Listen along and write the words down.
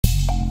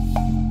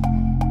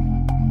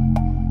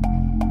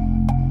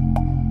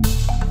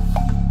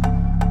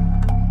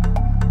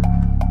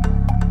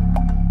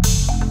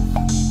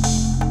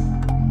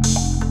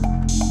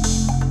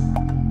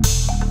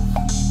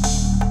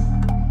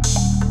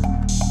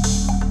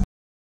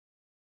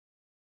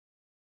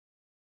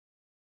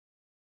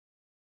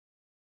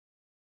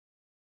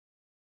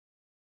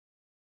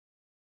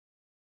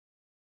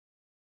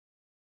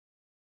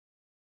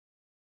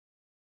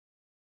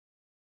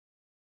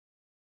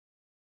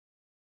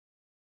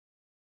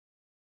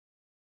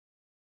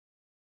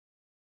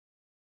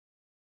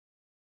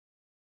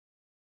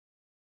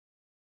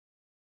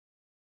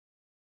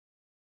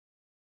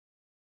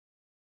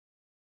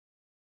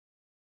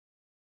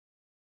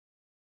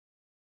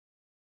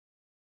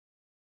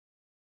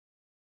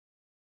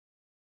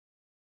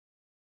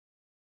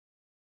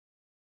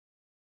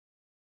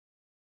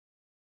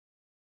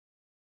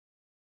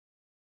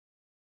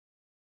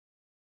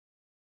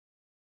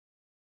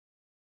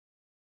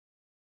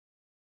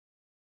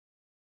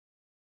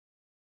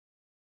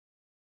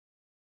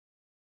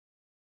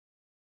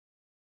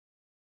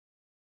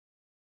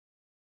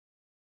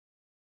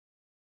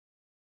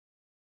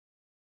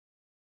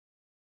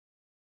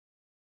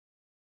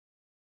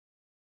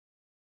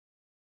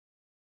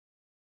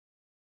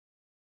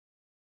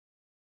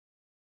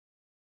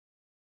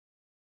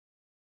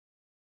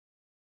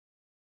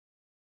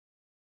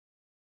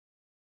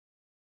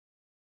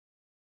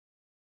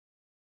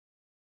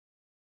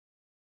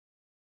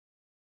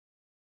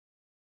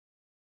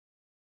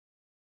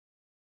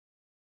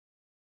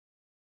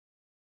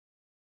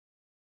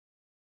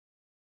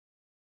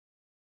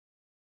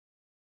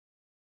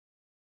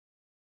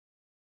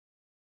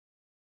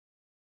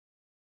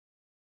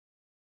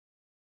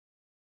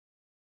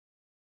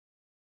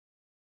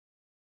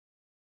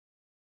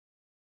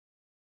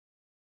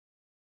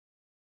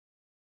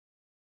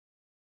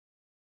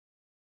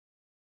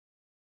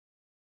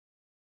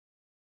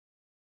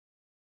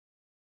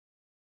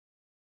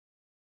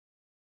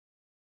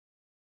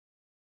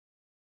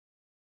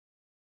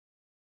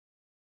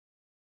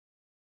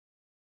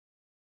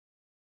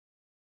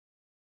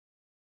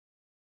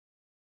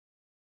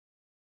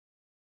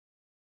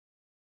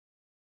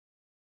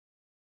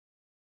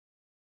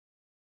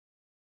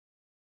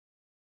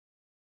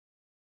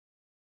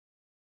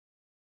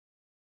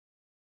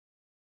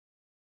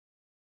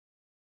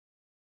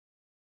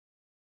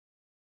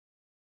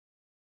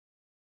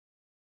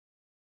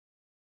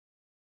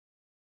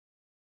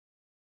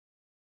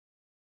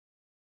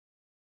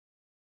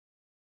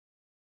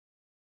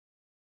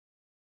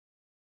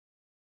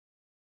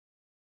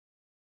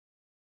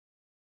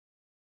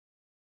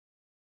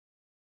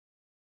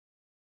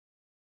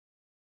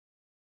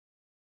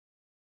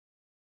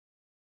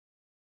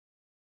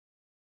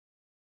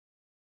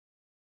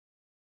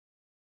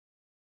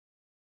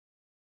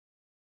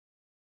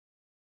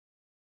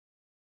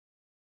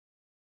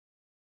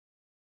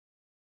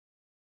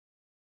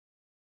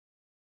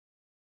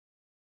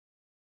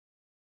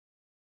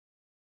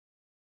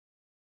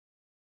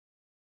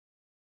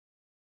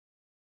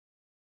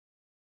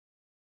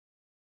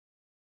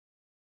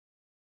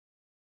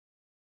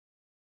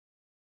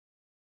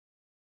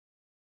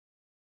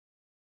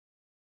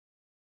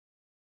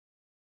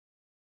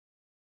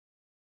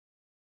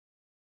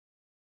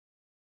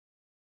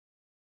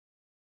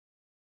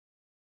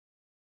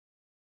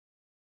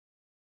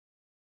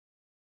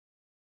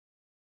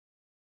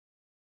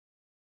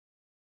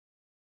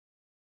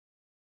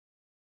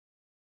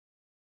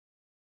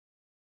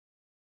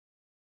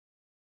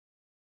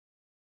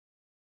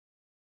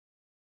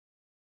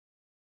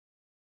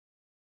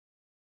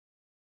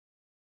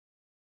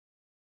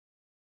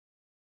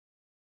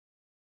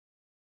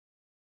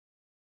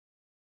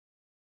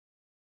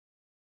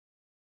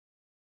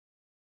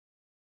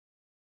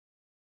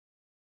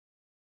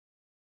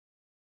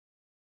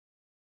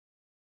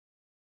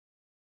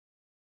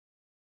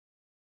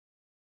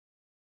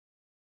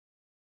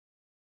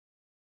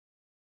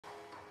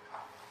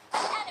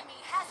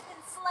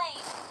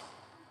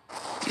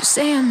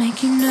say I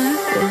make you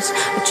nervous,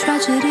 a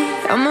tragedy,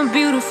 I'm a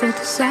beautiful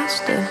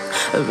disaster,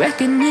 a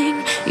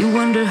reckoning. You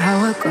wonder how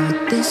I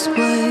got this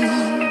way.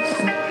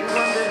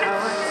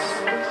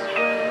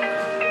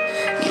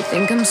 You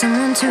think I'm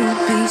someone to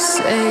be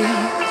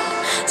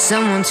saved,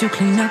 someone to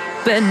clean up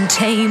and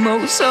tame.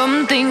 Oh,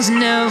 some things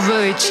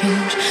never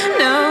change,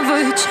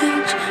 never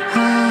change.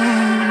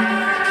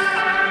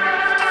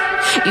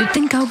 You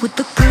think I would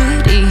look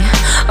pretty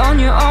on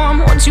your arm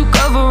once you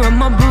cover up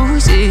my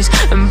bruises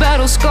and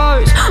battle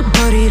scars,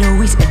 but it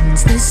always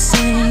ends the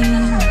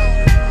same.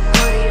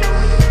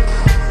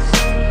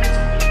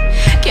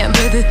 Can't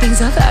bear the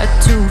things I've had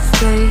to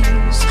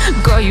face,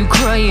 got you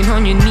crying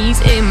on your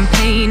knees in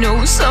pain.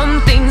 Oh,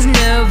 some things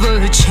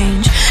never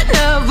change,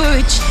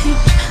 never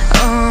change.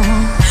 Oh,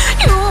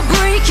 you'll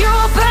break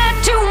your back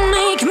to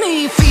make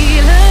me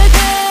feel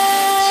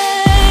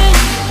again,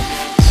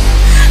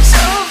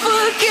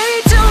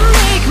 suffocate to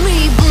make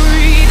me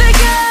breathe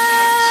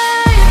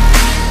again,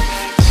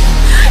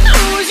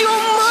 lose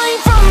your mind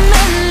from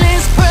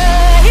endless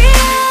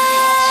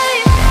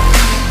pain.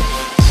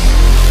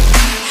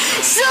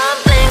 Some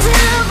things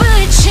never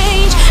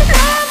change,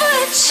 never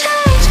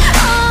change.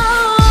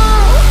 Oh,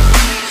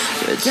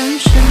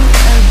 redemption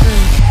never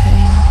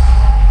came.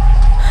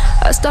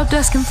 I stopped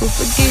asking for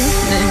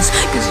forgiveness,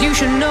 cause you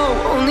should know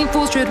only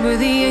fools tread where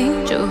the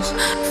angels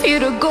fear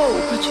to go,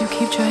 but you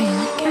keep trying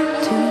to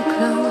get too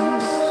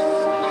close.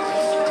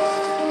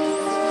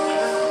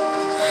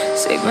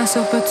 Save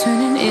myself by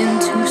turning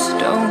into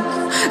stone,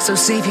 so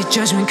save your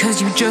judgment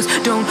cause you just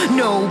don't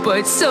know.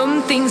 But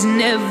some things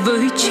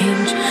never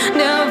change,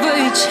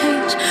 never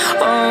change.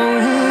 Oh,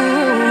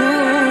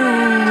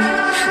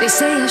 they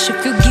say I should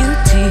feel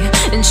guilty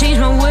and change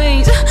my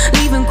ways,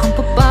 leaving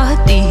crumpled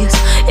bodies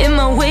in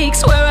my wake.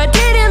 Swear I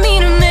didn't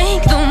mean to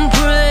make them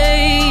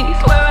break,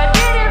 swear I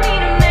didn't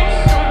mean to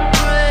make them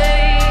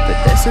break. But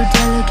they're so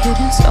delicate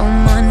and so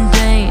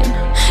mundane,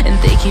 and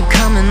they keep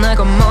coming like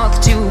a moth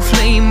to a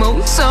flame.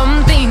 Oh,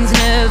 some things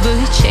never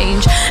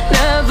change,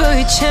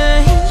 never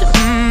change.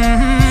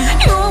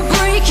 You'll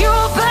break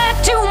your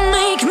back to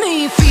make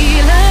me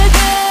feel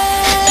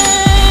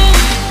again,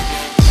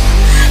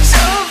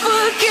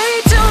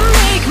 suffocate to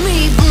make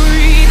me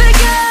breathe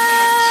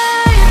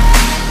again,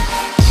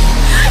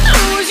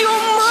 lose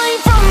your mind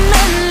from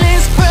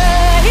endless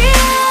pain.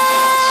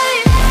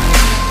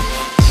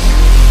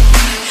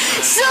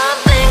 Some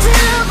things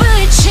never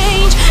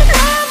change,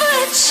 never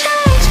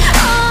change.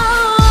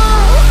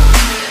 Oh,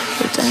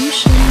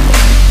 redemption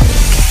never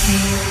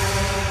came.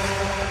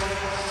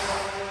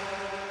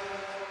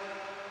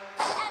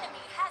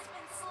 Enemy has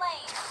been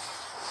slain.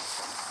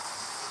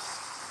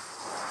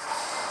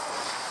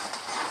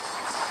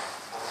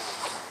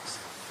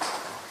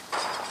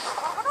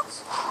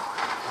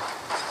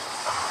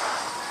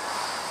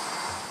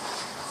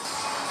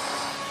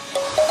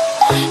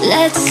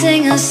 Let's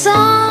sing a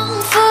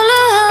song full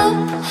of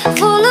hope,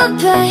 full of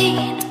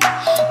pain.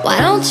 Why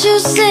don't you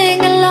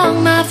sing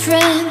along, my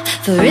friend?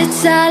 For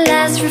it's our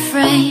last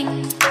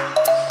refrain.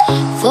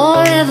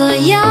 Forever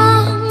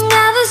young,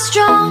 ever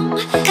strong,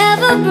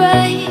 ever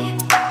brave.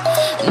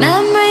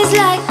 Memories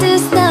like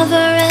this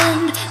never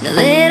end, no,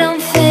 they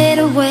don't fade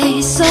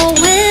away. So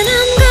when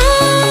I'm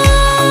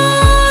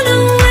gone,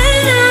 oh,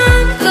 when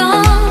I'm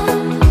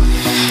gone,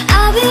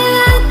 I'll be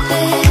right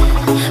there,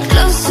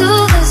 close to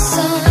the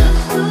sun.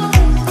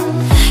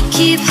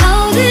 Keep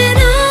holding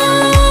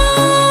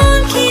on,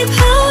 keep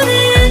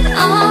holding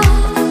on,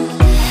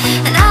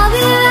 and I'll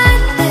be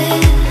right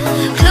there,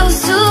 close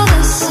to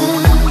the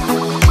sun,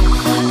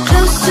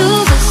 close to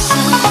the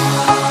sun.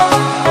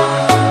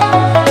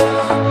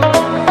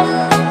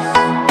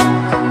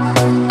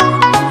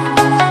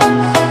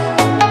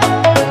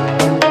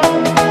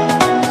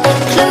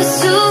 Close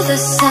to the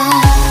sun.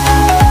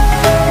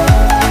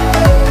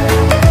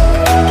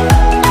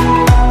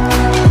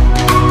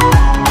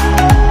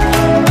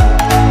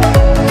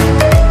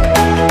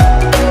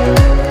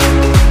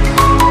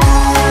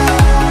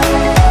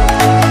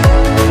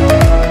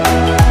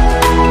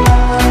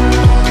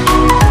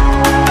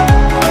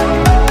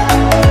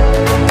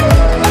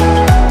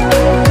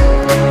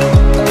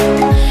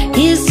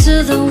 Here's to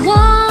the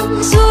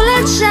ones who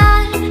let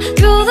shine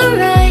through the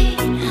rain,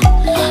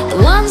 the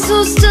ones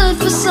who stood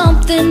for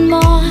something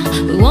more.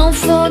 We won't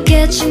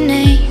forget your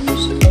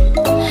names.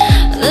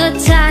 The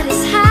tide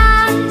is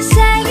high,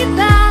 say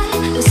goodbye,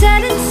 we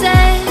set it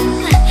sail,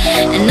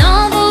 and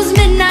all those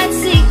midnight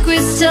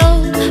secrets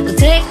told, we'll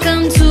take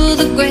them to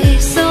the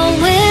grave. So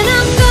when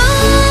I'm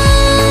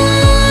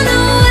gone,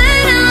 oh,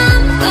 when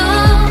I'm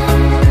gone,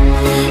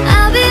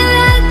 I'll be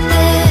right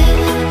there,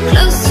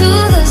 close to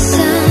the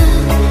sun.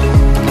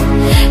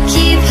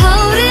 Keep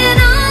holding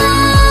on,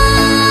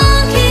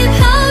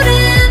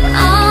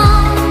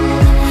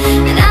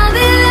 and I'll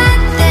be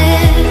right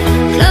there,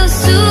 close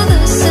to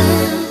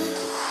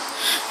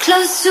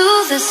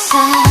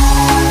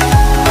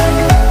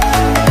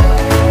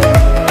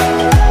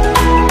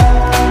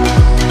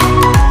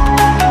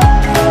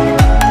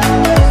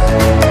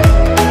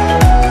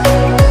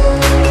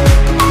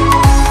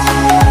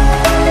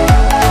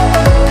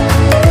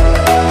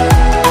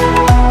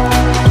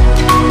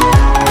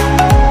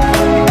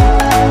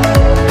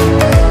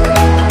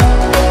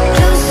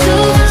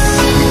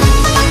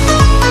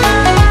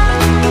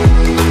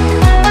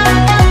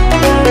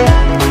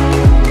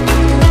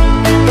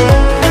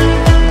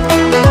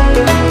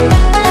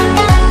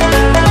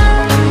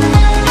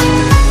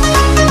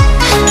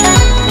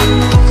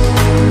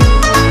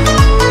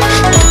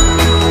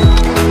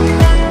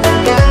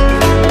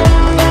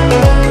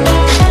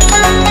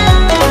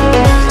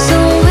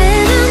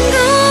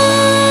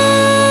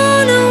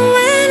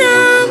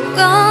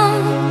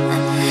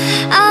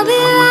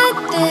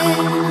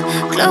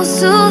close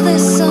to the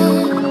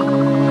sun.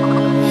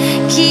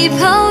 Keep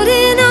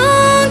holding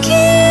on,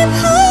 keep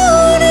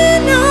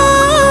holding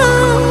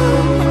on,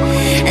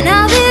 and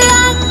I'll be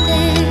right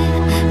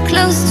there,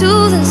 close to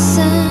the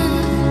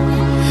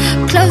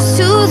sun, close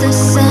to the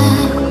sun.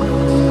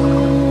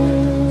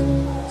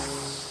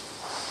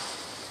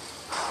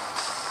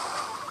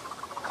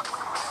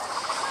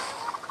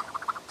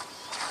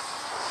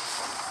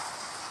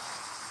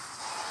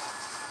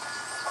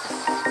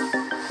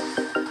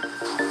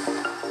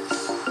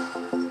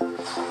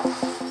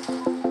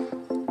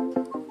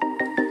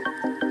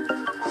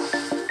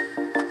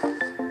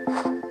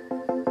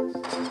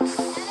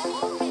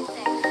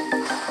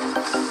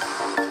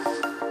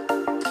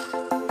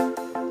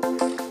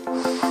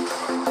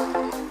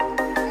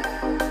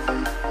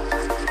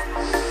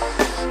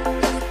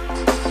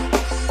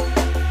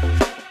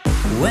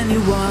 When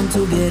you want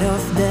to get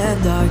off the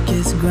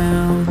darkest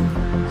ground,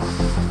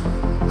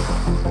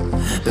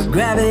 but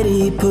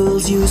gravity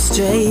pulls you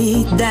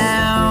straight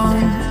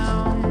down.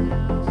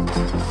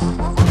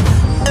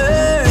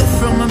 Earth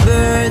from a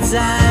bird's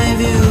eye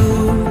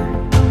view.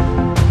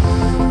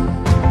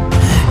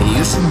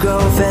 You should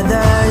grow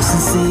feathers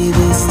and see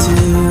this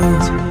too.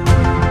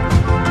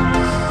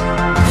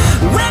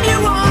 When you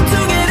want to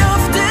get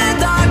off the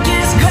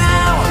darkest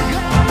ground,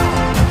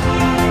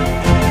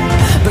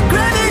 but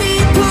gravity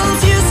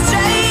pulls you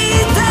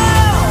straight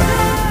down.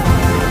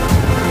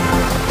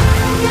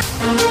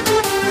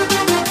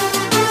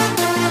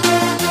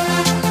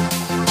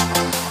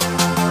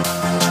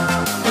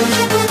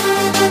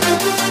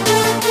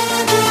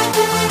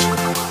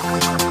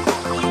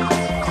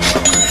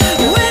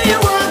 When you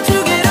want to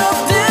get off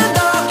the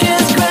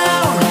darkest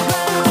ground,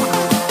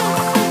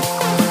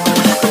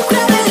 but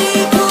gravity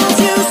pulls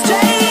you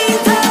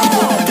straight down.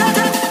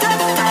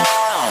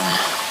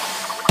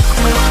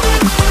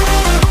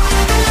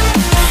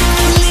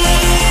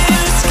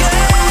 Clear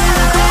sky.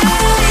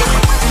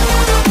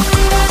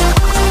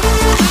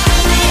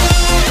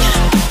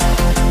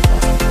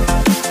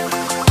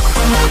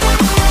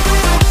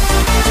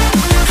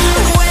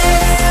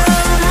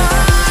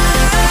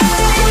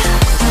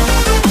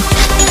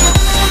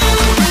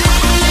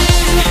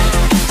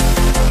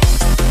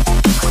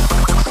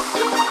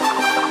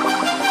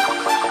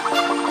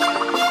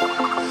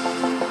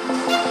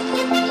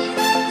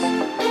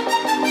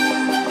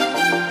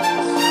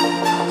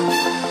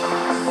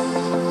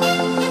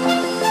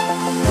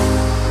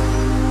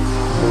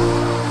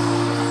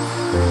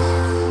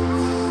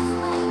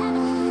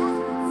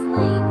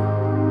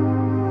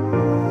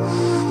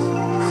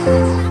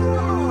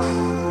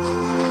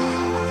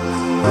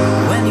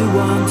 When you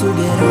want to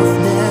get off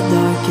the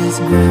darkest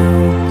ground,